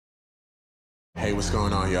Hey, what's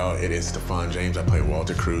going on, y'all? It is Stepham James. I play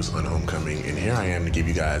Walter Cruz on Homecoming, and here I am to give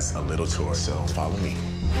you guys a little tour, so follow me.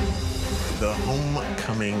 The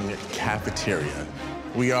Homecoming cafeteria.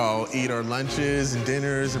 We all eat our lunches and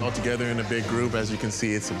dinners all together in a big group. As you can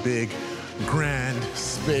see, it's a big, grand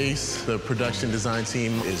space. The production design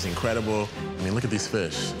team is incredible. I mean, look at these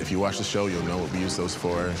fish. If you watch the show, you'll know what we use those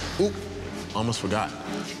for. Oop, almost forgot.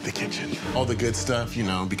 The kitchen. All the good stuff, you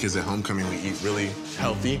know, because at Homecoming we eat really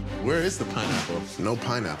healthy. Where is the pineapple? No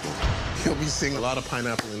pineapple. You'll be seeing a lot of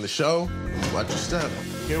pineapple in the show. Watch your step.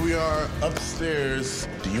 Here we are upstairs.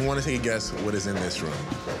 Do you want to take a guess what is in this room?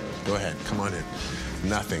 Go ahead, come on in.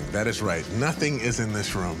 Nothing, that is right. Nothing is in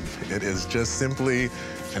this room. It is just simply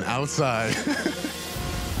an outside.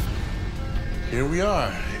 Here we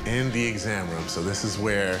are in the exam room. So this is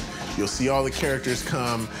where you'll see all the characters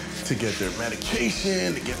come to get their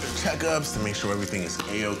medication, to get their checkups, to make sure everything is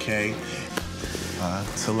A-OK.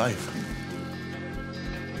 To life.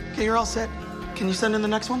 Okay, you're all set. Can you send in the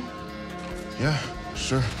next one? Yeah,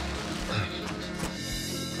 sure.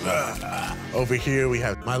 Over here we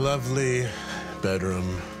have my lovely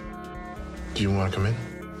bedroom. Do you want to come in?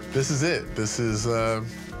 This is it. This is,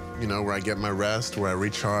 you know, where I get my rest, where I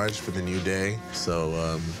recharge for the new day.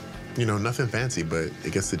 So, you know, nothing fancy, but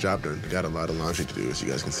it gets the job done. Got a lot of laundry to do, as you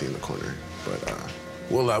guys can see in the corner. But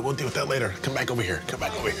we'll deal with that later. Come back over here. Come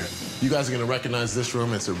back over here. You guys are gonna recognize this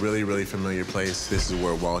room. It's a really, really familiar place. This is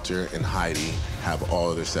where Walter and Heidi have all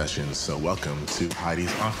of their sessions. So welcome to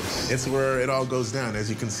Heidi's office. It's where it all goes down. As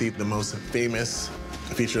you can see, the most famous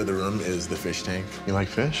feature of the room is the fish tank. You like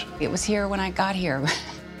fish? It was here when I got here.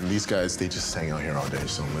 And these guys, they just hang out here all day,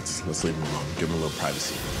 so let's leave them alone. Give them a little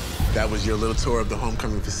privacy. That was your little tour of the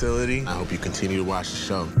Homecoming facility. I hope you continue to watch the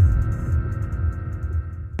show.